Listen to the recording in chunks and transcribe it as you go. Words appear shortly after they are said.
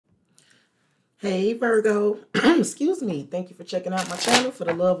Hey Virgo, excuse me. Thank you for checking out my channel for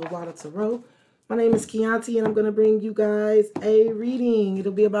the love of Water Tarot. My name is Chianti and I'm going to bring you guys a reading.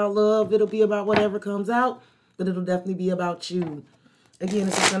 It'll be about love. It'll be about whatever comes out, but it'll definitely be about you. Again,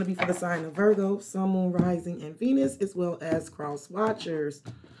 this is going to be for the sign of Virgo, Sun, Moon, Rising, and Venus, as well as cross watchers.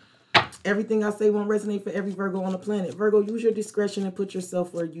 Everything I say won't resonate for every Virgo on the planet. Virgo, use your discretion and put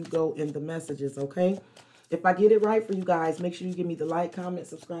yourself where you go in the messages, okay? If I get it right for you guys, make sure you give me the like, comment,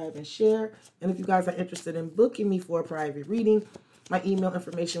 subscribe, and share. And if you guys are interested in booking me for a private reading, my email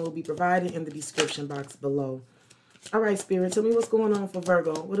information will be provided in the description box below. All right, Spirit, tell me what's going on for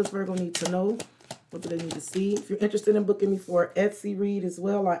Virgo. What does Virgo need to know? What do they need to see? If you're interested in booking me for an Etsy read as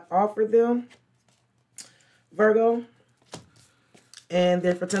well, I offer them, Virgo. And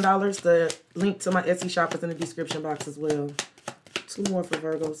then for $10, the link to my Etsy shop is in the description box as well. 2 more for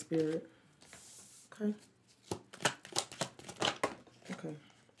Virgo, Spirit. Okay. Okay,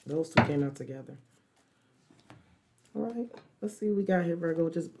 those 2 came out together. All right, let's see what we got here, Virgo.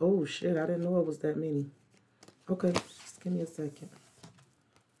 Just, oh shit, I didn't know it was that many. Okay, just give me a second.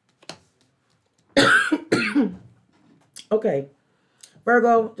 Okay,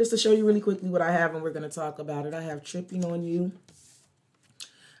 Virgo, just to show you really quickly what I have, and we're going to talk about it. I have tripping on you.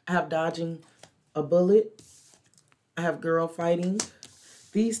 I have dodging a bullet. I have girl fighting.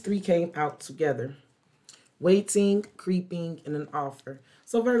 These 3 came out together. Waiting, creeping, and an offer.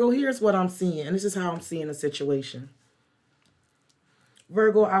 So Virgo, here's what I'm seeing. And this is how I'm seeing the situation.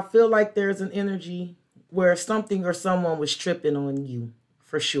 Virgo, I feel like there's an energy where something or someone was tripping on you,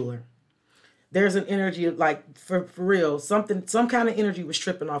 for sure. There's an energy of like, for real, some kind of energy was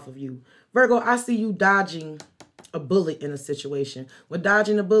tripping off of you. Virgo, I see you dodging a bullet in a situation. With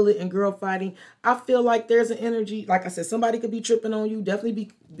dodging a bullet and girl fighting, I feel like there's an energy, like I said, somebody could be tripping on you,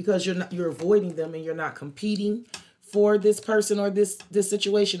 definitely because you're avoiding them and you're not competing for this person or this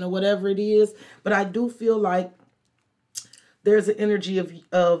situation or whatever it is. But I do feel like there's an energy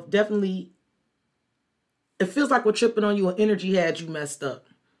of definitely, it feels like we're tripping on you, and energy had you messed up.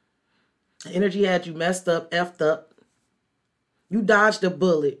 Energy had you messed up, effed up. You dodged a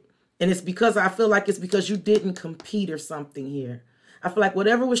bullet. And it's because I feel like it's because you didn't compete or something here. I feel like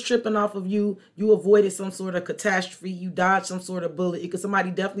whatever was tripping off of you, you avoided some sort of catastrophe. You dodged some sort of bullet. It could somebody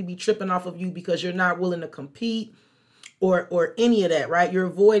definitely be tripping off of you because you're not willing to compete or any of that, right? You're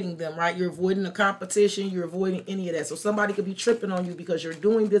avoiding them, right? You're avoiding the competition. You're avoiding any of that. So somebody could be tripping on you because you're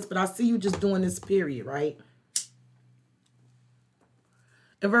doing this, but I see you just doing this, period, right?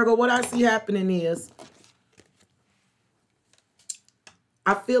 And Virgo, what I see happening is,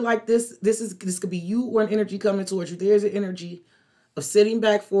 I feel like this could be you or an energy coming towards you. There's an energy of sitting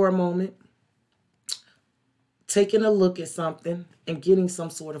back for a moment, taking a look at something, and getting some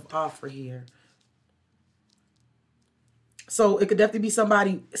sort of offer here. So it could definitely be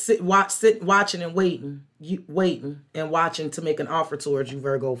somebody watching and waiting and watching to make an offer towards you,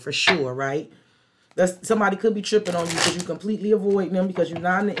 Virgo, for sure, right? Somebody could be tripping on you because you completely avoid them because you're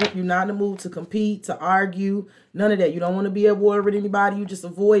not in the mood to compete, to argue, none of that. You don't want to be at war with anybody. You're just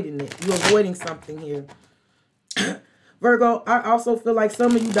avoiding it. You're avoiding something here. Virgo, I also feel like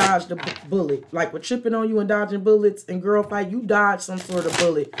some of you dodged a bullet. Like we're tripping on you and dodging bullets and girl fight, you dodged some sort of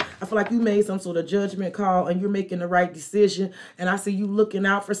bullet. I feel like you made some sort of judgment call and you're making the right decision. And I see you looking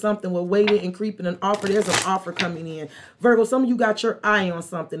out for something with waiting and creeping an offer. There's an offer coming in. Virgo, some of you got your eye on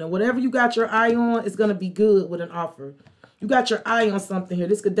something. And whatever you got your eye on is going to be good with an offer. You got your eye on something here.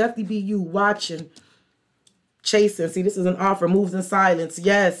 This could definitely be you watching, chasing. See, this is an offer. Moves in silence.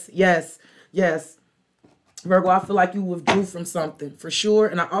 Yes, yes, yes. Virgo, I feel like you withdrew from something for sure.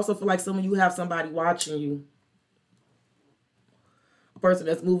 And I also feel like some of you have somebody watching you. A person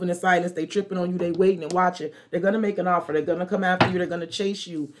that's moving in silence, they tripping on you, they waiting and watching. They're going to make an offer. They're going to come after you. They're going to chase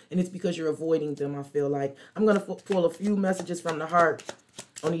you. And it's because you're avoiding them, I feel like. I'm going to pull a few messages from the heart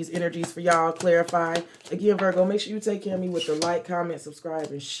on these energies for y'all, clarify. Again, Virgo, make sure you take care of me with the like, comment, subscribe,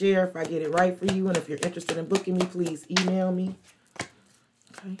 and share if I get it right for you. And if you're interested in booking me, please email me.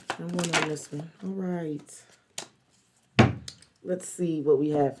 Okay, and one on this one. All right. Let's see what we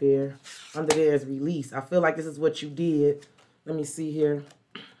have here. Under there is release. I feel like this is what you did. Let me see here.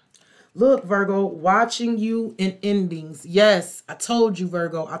 Look, Virgo, watching you in endings. Yes, I told you,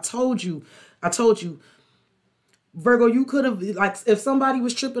 Virgo. I told you. I told you. Virgo, you could have, like, if somebody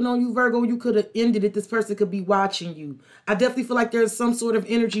was tripping on you, Virgo, you could have ended it. This person could be watching you. I definitely feel like there's some sort of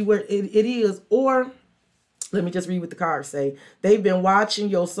energy where it is, or let me just read what the cards say. They've been watching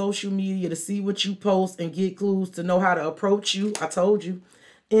your social media to see what you post and get clues to know how to approach you. I told you.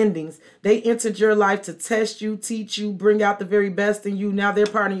 Endings. They entered your life to test you, teach you, bring out the very best in you. Now their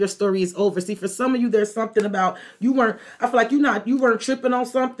part of your story is over. See, for some of you, there's something about you weren't, I feel like you weren't tripping on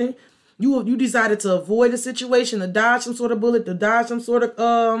something. You decided to avoid a situation, to dodge some sort of bullet, to dodge some sort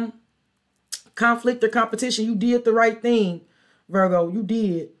of conflict or competition. You did the right thing, Virgo. You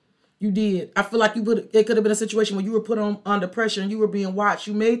did. You did. I feel like it could have been a situation where you were put under pressure and you were being watched.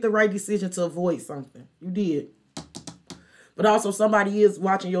 You made the right decision to avoid something. You did. But also somebody is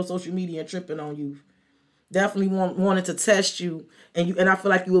watching your social media and tripping on you. Definitely wanted to test you. And I feel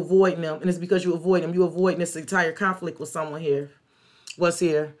like you avoiding them. And it's because you avoid them. You avoiding this entire conflict with someone here. What's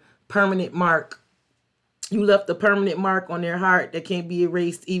here? Permanent mark. You left a permanent mark on their heart that can't be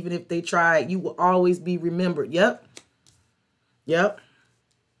erased even if they tried. You will always be remembered. Yep. Yep.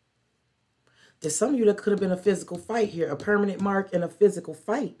 There's some of you that could have been a physical fight here. A permanent mark and a physical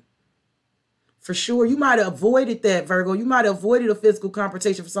fight. For sure. You might have avoided that, Virgo. You might have avoided a physical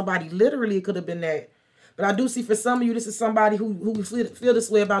confrontation for somebody. Literally, it could have been that. But I do see for some of you, this is somebody who feel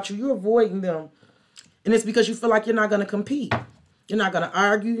this way about you. You're avoiding them. And it's because you feel like you're not going to compete. You're not going to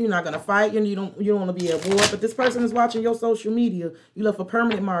argue. You're not going to fight. You don't want to be at war. But this person is watching your social media. You left a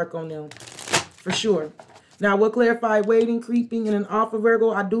permanent mark on them. For sure. Now, what clarified waiting, creeping, and an offer,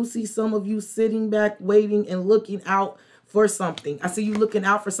 Virgo? I do see some of you sitting back, waiting, and looking out for something. I see you looking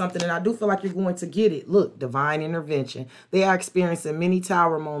out for something, and I do feel like you're going to get it. Look, divine intervention. They are experiencing many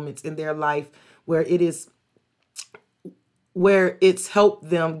tower moments in their life where it's helped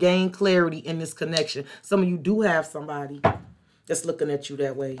them gain clarity in this connection. Some of you do have somebody that's looking at you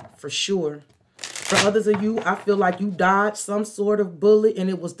that way, for sure. For others of you, I feel like you dodged some sort of bullet and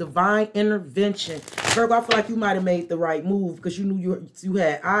it was divine intervention. Virgo, I feel like you might have made the right move because you knew you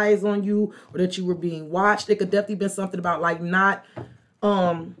had eyes on you or that you were being watched. There could definitely been something about like not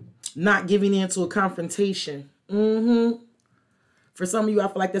giving in to a confrontation. For some of you, I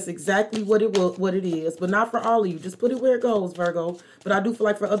feel like that's exactly what it is, but not for all of you. Just put it where it goes, Virgo. But I do feel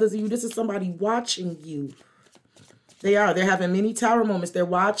like for others of you, this is somebody watching you. They're having many tower moments. They're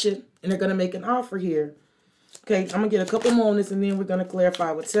watching and they're going to make an offer here. Okay, I'm going to get a couple more on this and then we're going to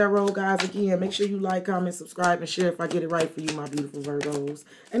clarify with tarot, guys. Again, make sure you like, comment, subscribe, and share if I get it right for you, my beautiful Virgos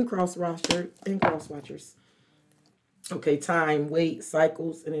and cross-watchers. Okay, time, weight,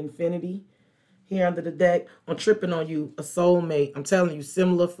 cycles, and infinity. Here under the deck, I'm tripping on you, a soulmate. I'm telling you,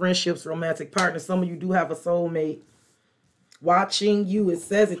 similar friendships, romantic partners. Some of you do have a soulmate watching you. It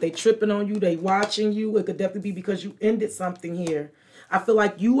says it. They tripping on you. They watching you. It could definitely be because you ended something here. I feel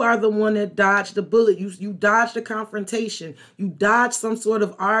like you are the one that dodged the bullet. You dodged the confrontation. You dodged some sort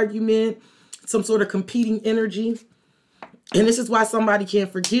of argument, some sort of competing energy. And this is why somebody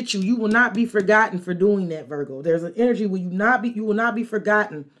can't forget you. You will not be forgotten for doing that, Virgo. There's an energy where you will not be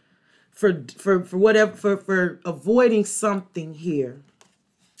forgotten for avoiding something here.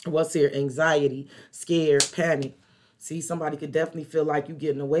 What's here? Anxiety, scare, panic. See, somebody could definitely feel like you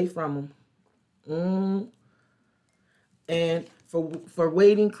getting away from them. And for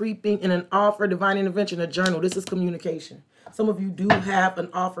waiting, creeping, and an offer, divine intervention, a journal. This is communication. Some of you do have an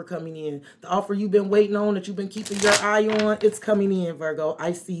offer coming in. The offer you've been waiting on, that you've been keeping your eye on, it's coming in, Virgo.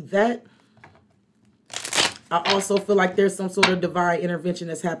 I see that. I also feel like there's some sort of divine intervention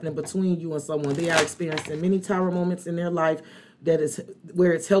that's happening between you and someone. They are experiencing many tower moments in their life that is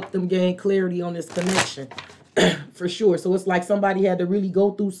where it's helped them gain clarity on this connection. For sure. So it's like somebody had to really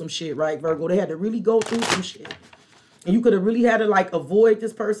go through some shit, right, Virgo? They had to really go through some shit. And you could have really had to like avoid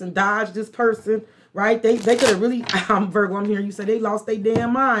this person, dodge this person, right? They could have really, Virgo, I'm hearing you say they lost their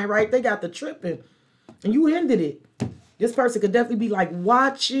damn mind, right? They got the tripping and you ended it. This person could definitely be like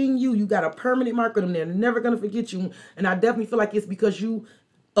watching you. You got a permanent mark on them there. They're never going to forget you. And I definitely feel like it's because you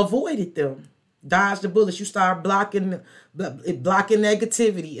avoided them. Dodge the bullets. You start blocking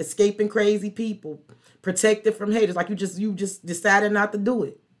negativity, escaping crazy people, protected from haters. Like you just decided not to do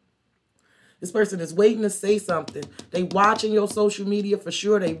it. This person is waiting to say something. They watching your social media for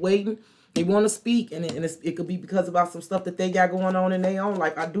sure. They waiting. They want to speak. And it could be because about some stuff that they got going on in their own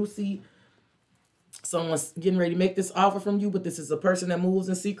life. I do see someone's getting ready to make this offer from you, but this is a person that moves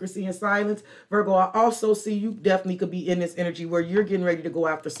in secrecy and silence. Virgo, I also see you definitely could be in this energy where you're getting ready to go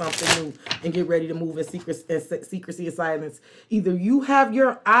after something new and get ready to move in secrecy and silence. Either you have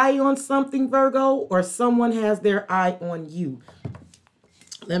your eye on something, Virgo, or someone has their eye on you.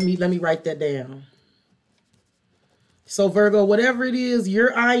 Let me write that down. So Virgo, whatever it is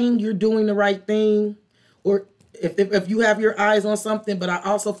you're eyeing, you're doing the right thing. Or if you have your eyes on something, but I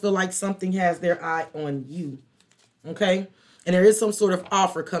also feel like something has their eye on you. Okay? And there is some sort of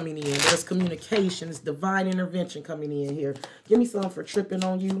offer coming in. There's communication. There's divine intervention coming in here. Give me some for tripping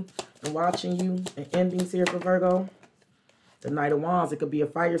on you and watching you and endings here for Virgo. The Knight of Wands. It could be a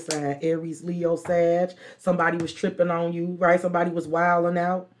fire sign. Aries, Leo, Sag. Somebody was tripping on you, right? Somebody was wilding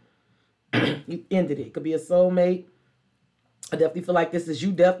out. You ended it. It could be a soulmate. I definitely feel like this is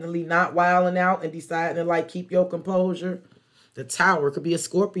you definitely not wilding out and deciding to like keep your composure. The Tower could be a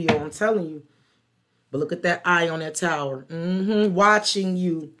Scorpio, I'm telling you. But look at that eye on that Tower. Watching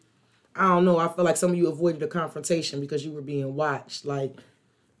you. I don't know. I feel like some of you avoided a confrontation because you were being watched. Like,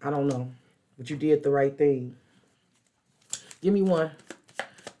 I don't know. But you did the right thing. Give me one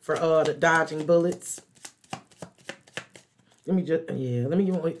for the dodging bullets. Let me just, yeah, let me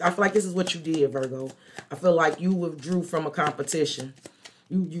give one. I feel like this is what you did, Virgo. I feel like you withdrew from a competition.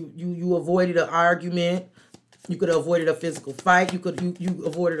 You avoided an argument. You could have avoided a physical fight. You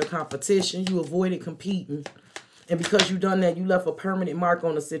avoided a competition. You avoided competing. And because you done that, you left a permanent mark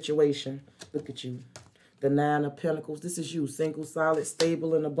on the situation. Look at you. The 9 of Pentacles. This is you. Single, solid,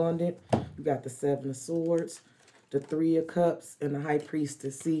 stable, and abundant. You got the 7 of Swords, the 3 of Cups, and the High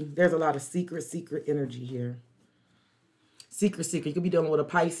Priestess. See, there's a lot of secret energy here. Secret. You could be dealing with a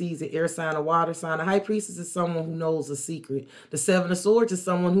Pisces, an air sign, a water sign. A High Priestess is someone who knows a secret. The 7 of Swords is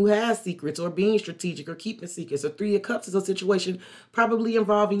someone who has secrets or being strategic or keeping secrets. The 3 of Cups is a situation probably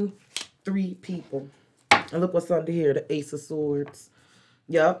involving 3 people. And look what's under here, the Ace of Swords.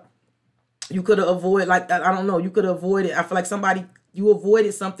 Yep. You could have avoided, like, I don't know, you could have avoided, I feel like you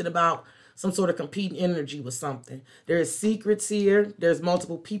avoided something about some sort of competing energy with something. There's secrets here. There's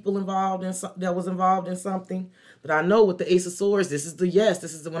multiple people involved in that was involved in something. But I know with the Ace of Swords, this is the yes.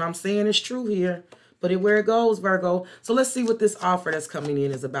 This is what I'm saying is true here. Put it where it goes, Virgo. So let's see what this offer that's coming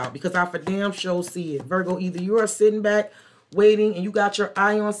in is about. Because I for damn sure see it. Virgo, either you are sitting back, waiting, and you got your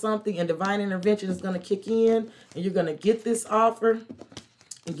eye on something, and divine intervention is going to kick in, and you're going to get this offer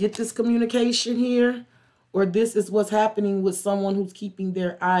and get this communication here. Or this is what's happening with someone who's keeping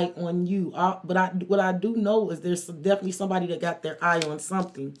their eye on you. But what I do know is there's definitely somebody that got their eye on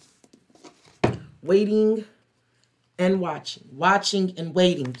something. Waiting and watching. Watching and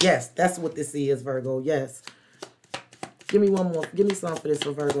waiting. Yes, that's what this is, Virgo. Yes. Give me one more. Give me some for this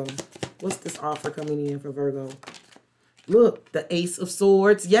for Virgo. What's this offer coming in for Virgo? Look, the Ace of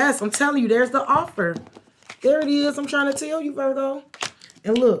Swords. Yes, I'm telling you, there's the offer. There it is. I'm trying to tell you, Virgo.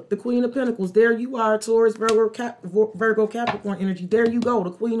 And look, the Queen of Pentacles. There you are, Taurus, Virgo, Capricorn energy. There you go,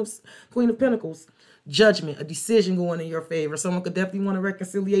 the Queen of Pentacles. Judgment, a decision going in your favor. Someone could definitely want a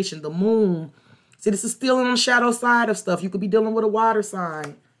reconciliation. The Moon. See, this is still on the shadow side of stuff. You could be dealing with a water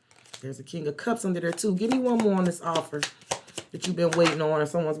sign. There's a King of Cups under there too. Give me one more on this offer that you've been waiting on, and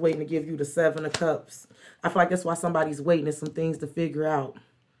someone's waiting to give you the 7 of Cups. I feel like that's why somebody's waiting. There's some things to figure out.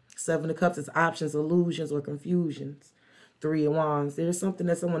 7 of Cups is options, illusions, or confusions. 3 of Wands. There's something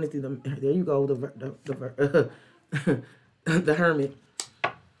that someone is either. There you go. The Hermit.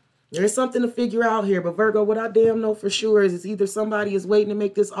 There's something to figure out here. But Virgo, what I damn know for sure is it's either somebody is waiting to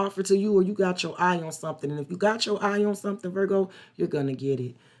make this offer to you, or you got your eye on something. And if you got your eye on something, Virgo, you're gonna get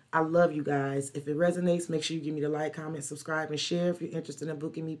it. I love you guys. If it resonates, make sure you give me the like, comment, subscribe, and share. If you're interested in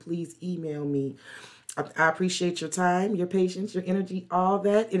booking me, please email me. I appreciate your time, your patience, your energy, all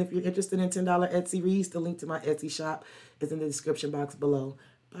that. And if you're interested in $10 Etsy reads, the link to my Etsy shop is in the description box below.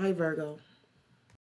 Bye, Virgo.